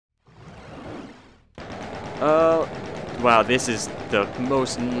Wow, this is the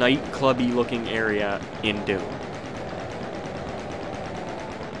most nightclubby looking area in Doom.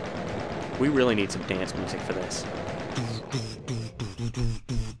 We really need some dance music for this.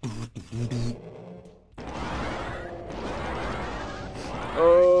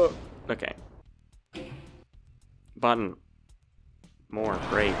 Okay. Button. More,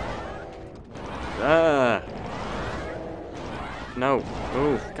 great. No.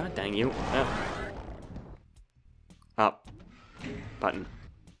 Ooh, god dang you. Up. Button.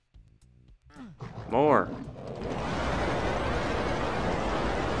 More.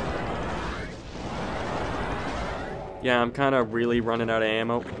 Yeah, I'm kind of really running out of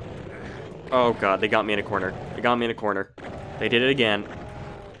ammo. Oh god, they got me in a corner. They got me in a corner. They did it again.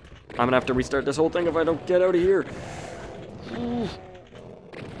 I'm gonna have to restart this whole thing if I don't get out of here. Ooh.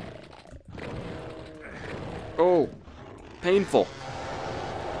 Oh, painful.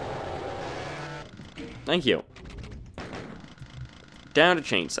 Thank you. Down to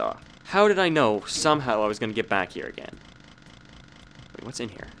chainsaw. How did I know somehow I was gonna get back here again? Wait, what's in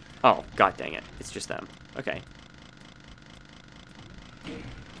here? Oh, god dang it. It's just them. Okay.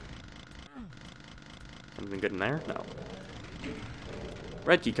 Something good in there? No.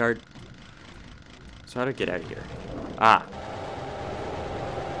 Red key card. So how do I get out of here? Ah.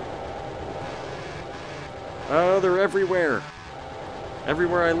 Oh, they're everywhere.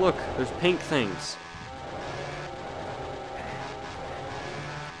 Everywhere I look, there's pink things.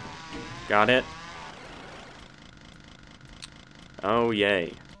 Got it. Oh,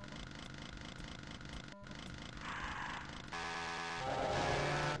 yay.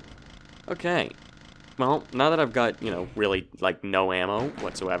 Okay. Well, now that I've got, you know, really, like, no ammo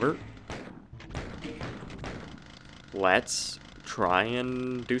whatsoever, let's try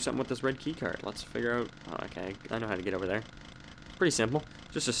and do something with this red key card. Let's figure out... Oh, okay, I know how to get over there. It's pretty simple.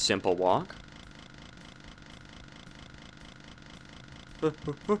 Just a simple walk.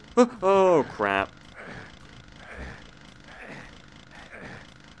 Oh, crap.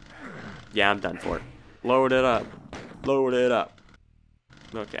 Yeah, I'm done for. Load it up. Load it up.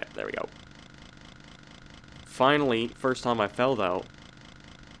 Okay, there we go. Finally, first time I fell, though.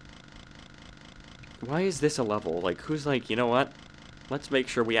 Why is this a level? Like, who's like, you know what? Let's make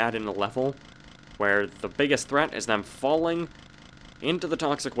sure we add in a level where the biggest threat is them falling into the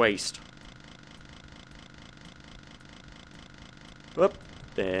toxic waste. Whoop.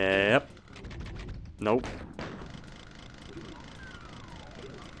 Yep. Nope.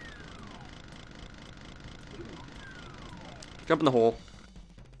 Jump in the hole.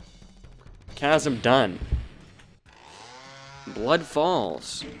 Chasm done. Blood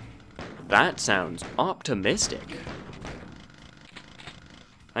falls. That sounds optimistic.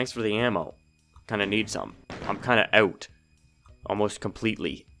 Thanks for the ammo. Kinda need some. I'm kinda out. Almost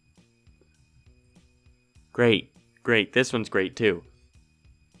completely. Great. Great. This one's great too.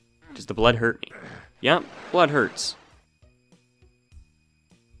 Does the blood hurt me? Yep, blood hurts.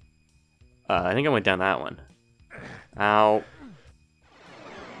 I think I went down that one. Ow.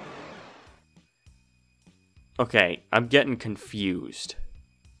 Okay, I'm getting confused.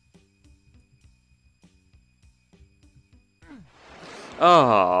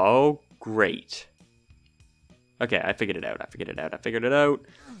 Oh, great. Okay, I figured it out. I figured it out. I figured it out.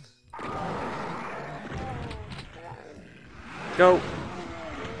 Go.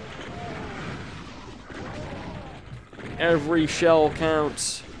 Every shell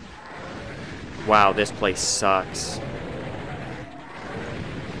counts. Wow, this place sucks.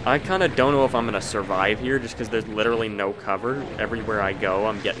 I kind of don't know if I'm going to survive here just because there's literally no cover. Everywhere I go,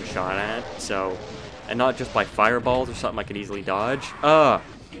 I'm getting shot at, so... And not just by fireballs or something I could easily dodge.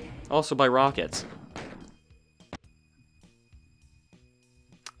 Also by rockets.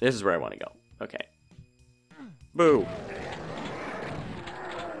 This is where I want to go. Okay. Boo.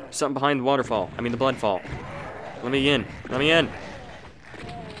 Something behind the waterfall. I mean the bloodfall. Let me in. Let me in.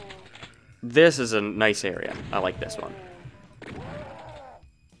 This is a nice area. I like this one.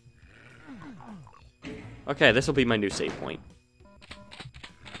 Okay, this will be my new save point.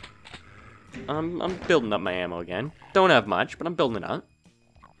 I'm building up my ammo again. Don't have much, but I'm building it up.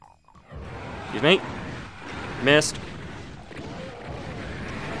 Excuse me. Missed.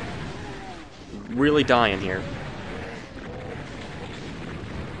 Really dying here.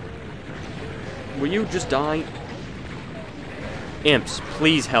 Will you just die? Imps,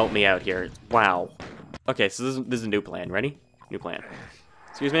 please help me out here. Wow. Okay, so this is a new plan. Ready? New plan.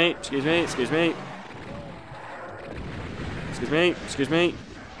 Excuse me, excuse me, excuse me. Excuse me, excuse me.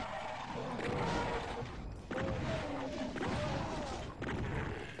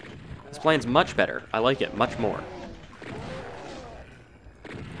 This plan's much better. I like it much more.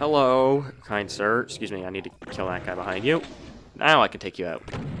 Hello, kind sir. Excuse me, I need to kill that guy behind you. Now I can take you out.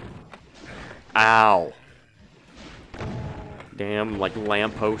 Ow. Damn, like,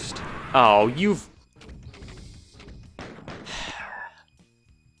 lamppost. Oh, you've...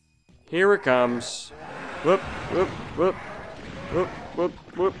 Here it comes. Whoop, whoop, whoop. Whoop, whoop,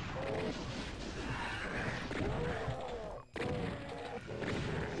 whoop.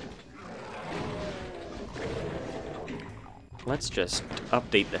 Let's just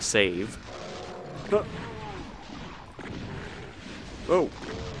update the save. Oh.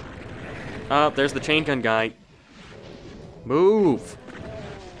 Oh, there's the chain gun guy. Move.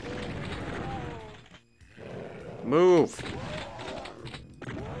 Move.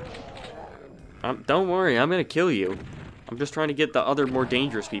 Don't worry, I'm gonna kill you. I'm just trying to get the other more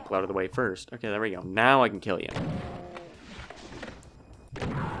dangerous people out of the way first. Okay, there we go. Now I can kill you.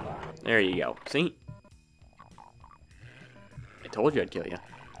 There you go. See? I told you I'd kill you.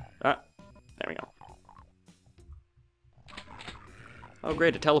 Ah, there we go. Oh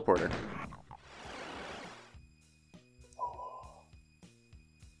great, a teleporter.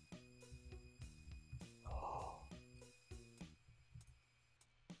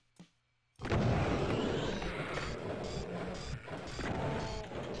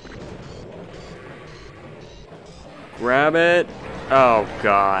 Grab it. Oh,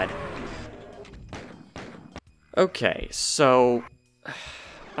 God. Okay, so...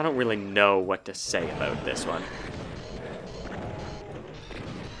 I don't really know what to say about this one.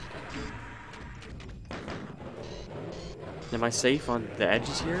 Am I safe on the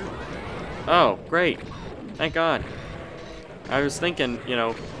edges here? Oh, great. Thank God. I was thinking, you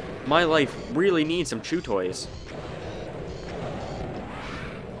know, my life really needs some chew toys.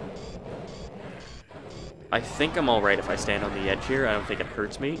 I think I'm alright if I stand on the edge here. I don't think it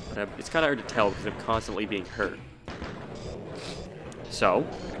hurts me, but it's kind of hard to tell because I'm constantly being hurt. So,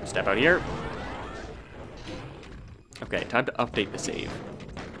 step out here. Okay, time to update the save.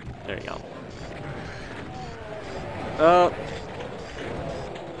 There you go.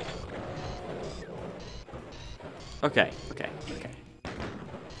 Okay.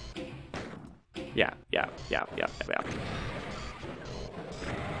 Yeah.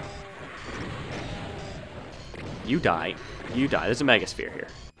 You die. You die. There's a megasphere here.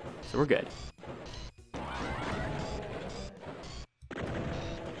 So we're good.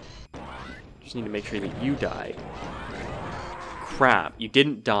 Just need to make sure that you die. Crap, you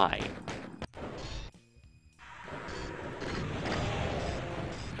didn't die.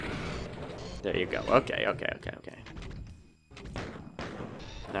 There you go. Okay.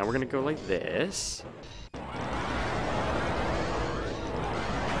 Now we're gonna go like this.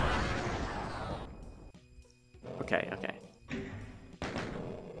 Okay.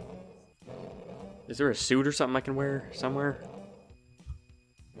 Is there a suit or something I can wear somewhere?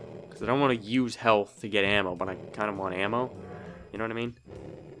 Because I don't want to use health to get ammo, but I kind of want ammo. You know what I mean?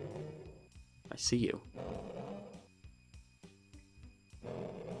 I see you.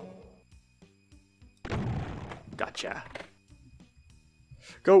 Gotcha.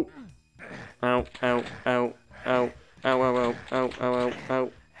 Go! Ow.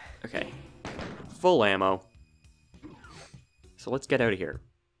 Okay. Full ammo. So let's get out of here.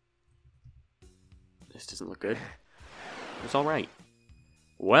 This doesn't look good. It's alright.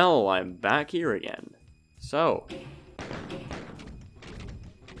 Well, I'm back here again. So.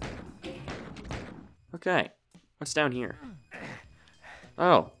 Okay. What's down here?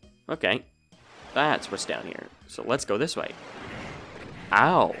 Oh, okay. That's what's down here. So let's go this way.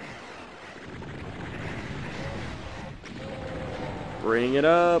 Ow. Bring it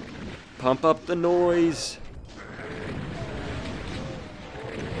up. Pump up the noise.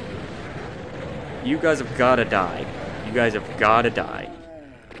 You guys have gotta die. You guys have gotta die.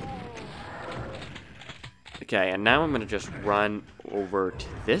 Okay, and now I'm gonna just run over to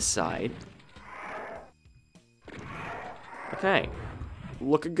this side. Okay.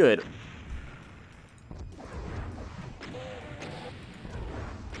 Looking good.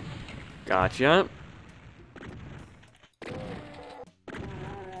 Gotcha.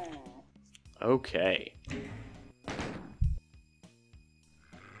 Okay.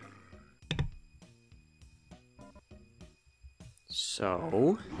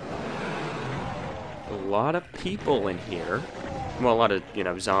 So, a lot of people in here. Well, a lot of, you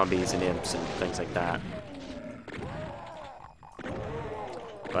know, zombies and imps and things like that.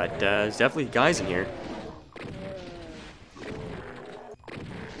 But there's definitely guys in here.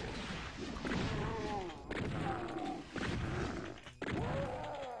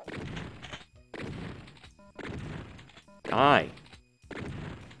 Die.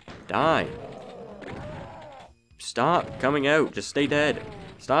 Die. Stop coming out. Just stay dead.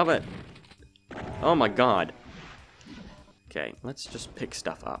 Stop it. Oh my god. Okay, let's just pick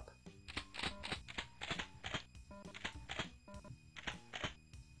stuff up.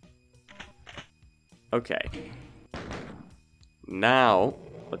 Okay. Now,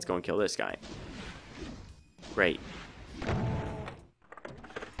 let's go and kill this guy. Great.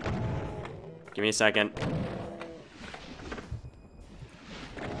 Give me a second.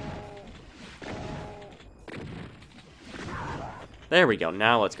 There we go.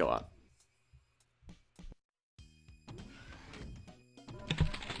 Now let's go up.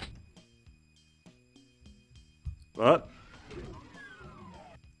 What?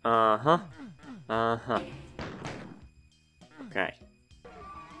 Uh-huh. Uh-huh. Okay.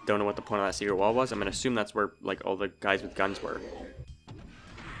 Don't know what the point of that secret wall was. I'm gonna assume that's where, like, all the guys with guns were.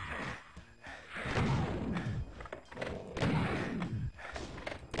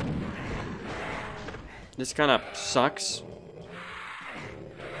 This kind of sucks.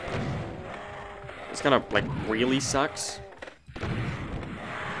 This kind of, like, really sucks.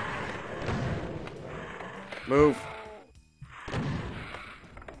 Move.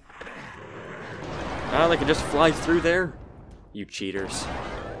 Ah, they can just fly through there? You cheaters.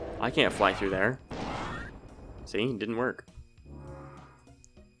 I can't fly through there. See? It didn't work.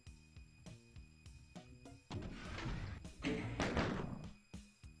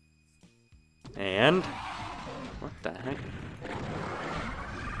 And... what the heck?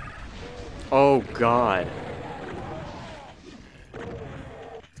 Oh, God.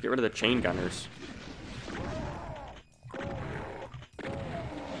 Let's get rid of the chain gunners.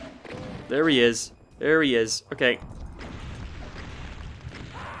 There he is. There he is. Okay.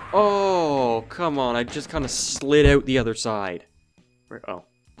 Oh, come on. I just kind of slid out the other side. Where? Oh.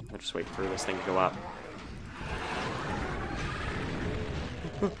 I'm just waiting for this thing to go up.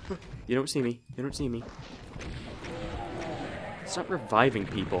 You don't see me. You don't see me. Stop reviving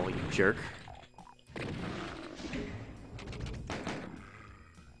people, you jerk.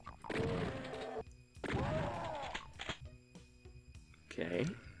 Okay.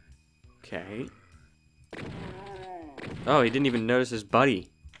 Okay. Oh, he didn't even notice his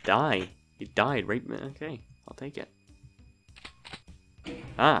buddy die. He died right... okay, I'll take it.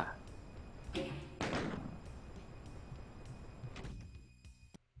 Ah.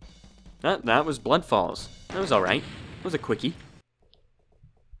 That was Blood Falls. That was alright. That was a quickie.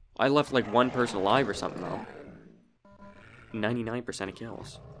 I left like one person alive or something, though. 99% of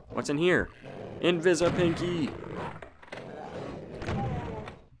kills. What's in here? Invisa-Pinky!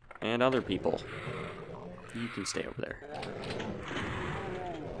 And other people. You can stay over there.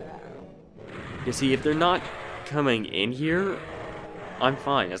 You see, if they're not coming in here, I'm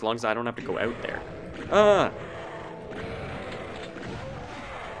fine, as long as I don't have to go out there. Ah!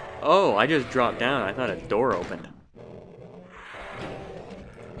 Oh, I just dropped down. I thought a door opened.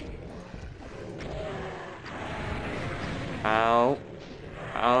 Ow.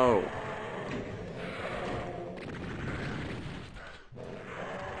 Ow.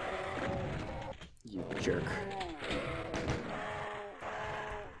 You jerk.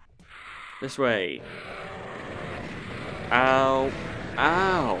 This way. Ow.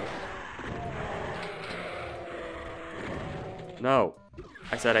 Ow. No.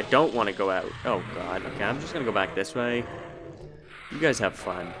 I said I don't want to go out. Oh, God. Okay, I'm just going to go back this way. You guys have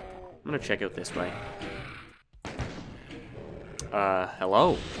fun. I'm going to check out this way.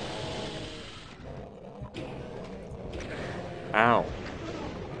 Hello? Ow.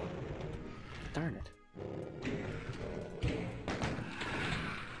 Darn it.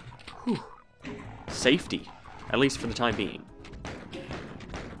 Whew. Safety. At least for the time being.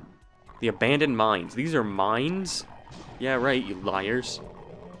 The abandoned mines. These are mines? Yeah, right, you liars.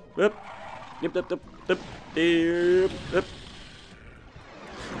 Yep. Yep, yep, yep, yep, yep, yep.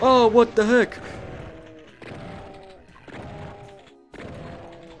 Oh, what the heck?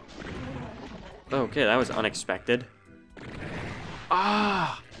 Okay, that was unexpected.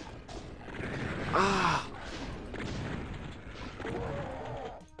 Ah! Ah!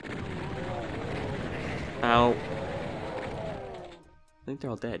 Ow. I think they're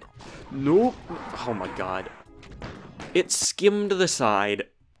all dead. Nope. Oh my god. It skimmed the side.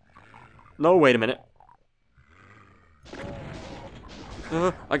 No, wait a minute.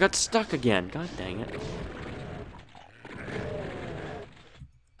 I got stuck again. God dang it.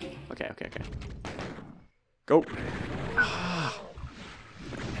 Okay, okay, okay. Go.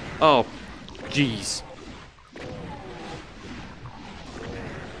 Oh, jeez.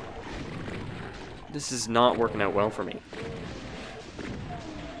 This is not working out well for me.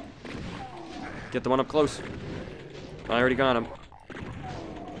 Get the one up close. I already got him.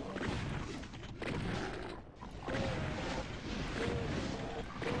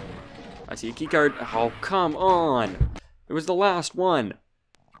 I see a key card. Oh, come on. It was the last one.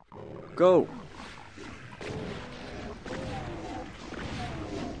 Go.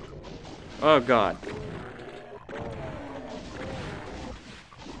 Oh, God.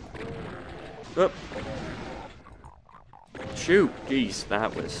 Up. Shoot. Jeez,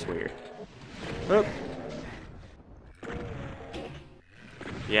 that was weird. Up.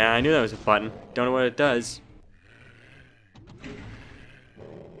 Yeah, I knew that was a button. Don't know what it does.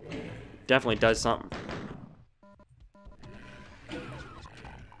 Definitely does something.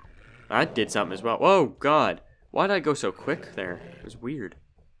 That did something as well. Whoa, God. Why did I go so quick there? It was weird.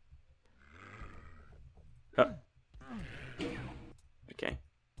 Okay.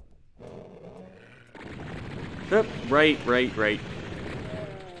 Right.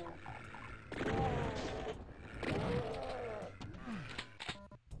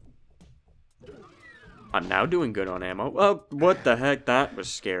 I'm now doing good on ammo. Oh, what the heck? That was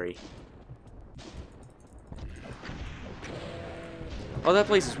scary. Oh, that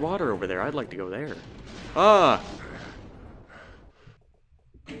place is water over there. I'd like to go there. Ah!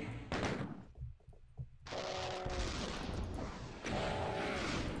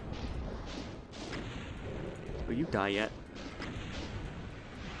 Will you die yet?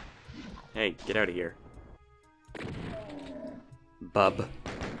 Hey, get out of here. Bub.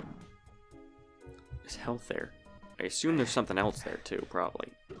 There's health there. I assume there's something else there too,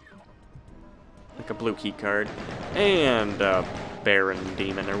 probably. Like a blue key card. And a Baron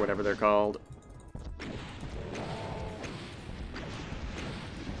Demon or whatever they're called.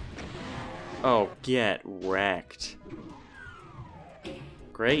 Oh, get wrecked.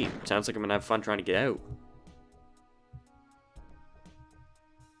 Great. Sounds like I'm gonna have fun trying to get out.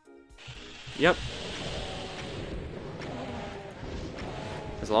 Yep.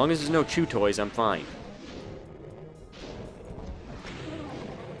 As long as there's no chew toys, I'm fine.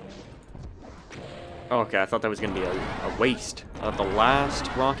 Okay, I thought that was going to be a waste. I thought the last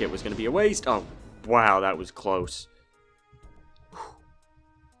rocket was going to be a waste. Oh, wow, that was close.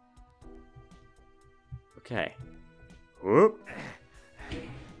 Okay. Whoop.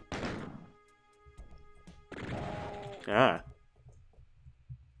 Ah.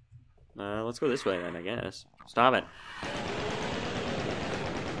 Let's go this way then, I guess. Stop it.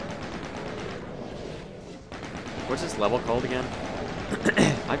 What's this level called again?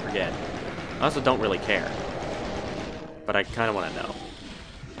 I forget. I also don't really care. But I kind of want to know.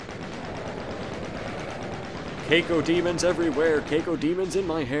 Cacodemons everywhere. Cacodemons in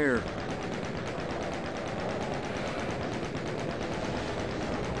my hair.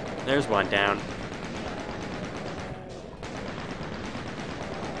 There's one down.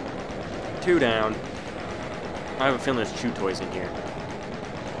 2 down. I have a feeling there's chew toys in here.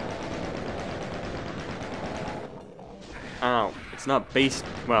 Oh, it's not based...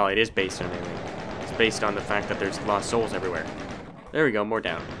 Well, it is based on anything. It's based on the fact that there's lost souls everywhere. There we go, more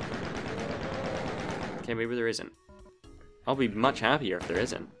down. Okay, maybe there isn't. I'll be much happier if there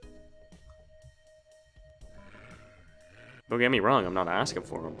isn't. Don't get me wrong, I'm not asking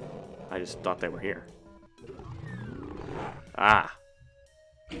for them. I just thought they were here. Ah.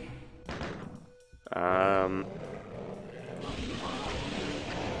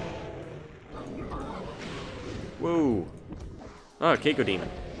 Whoa. Oh, Cacodemon.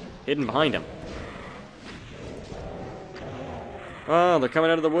 Hidden behind him. Oh, they're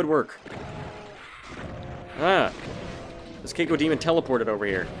coming out of the woodwork. Ah. This Cacodemon teleported over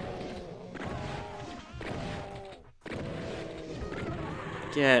here.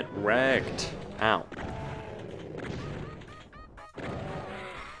 Get wrecked. Ow.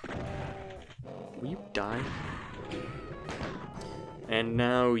 Will you die? And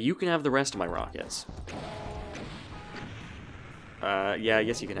now you can have the rest of my rockets. Yeah, I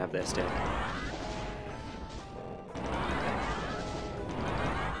guess you can have this too.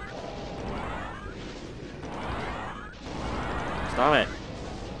 Stop it.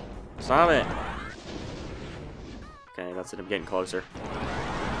 Stop it. Okay, that's it. I'm getting closer.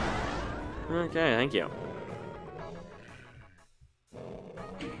 Okay, thank you.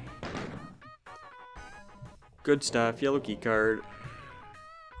 Good stuff. Yellow key card.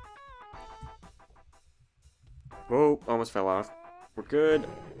 Whoa, almost fell off. We're good.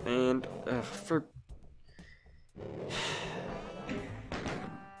 And, for...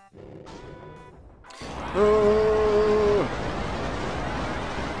 Oh!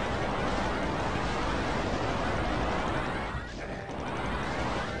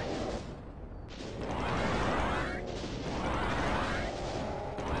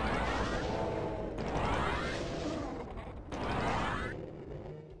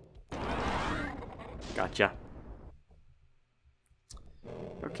 Gotcha.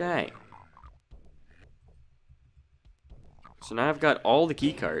 Okay. So now I've got all the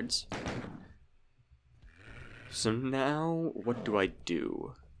key cards. So now, what do I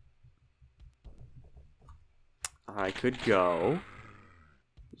do? I could go...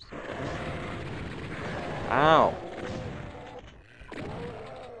 Ow!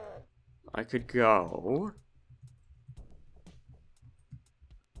 I could go...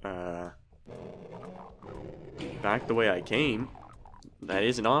 back the way I came. That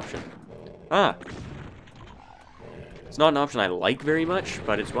is an option. Ah! It's not an option I like very much,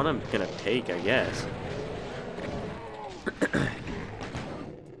 but it's one I'm gonna take, I guess.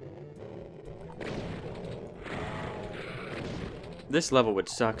 This level would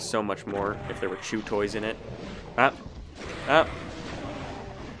suck so much more if there were chew toys in it. Ah! Ah!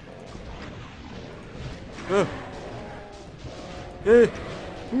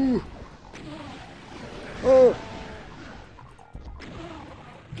 Ooh! Oh!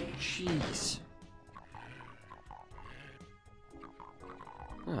 Jeez.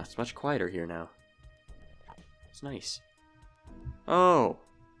 Oh, it's much quieter here now. It's nice. Oh!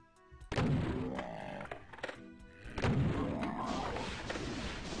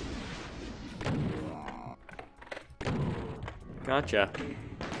 Gotcha.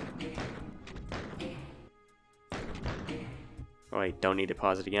 Oh wait, don't need to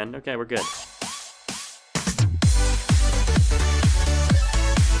pause it again. Okay, we're good.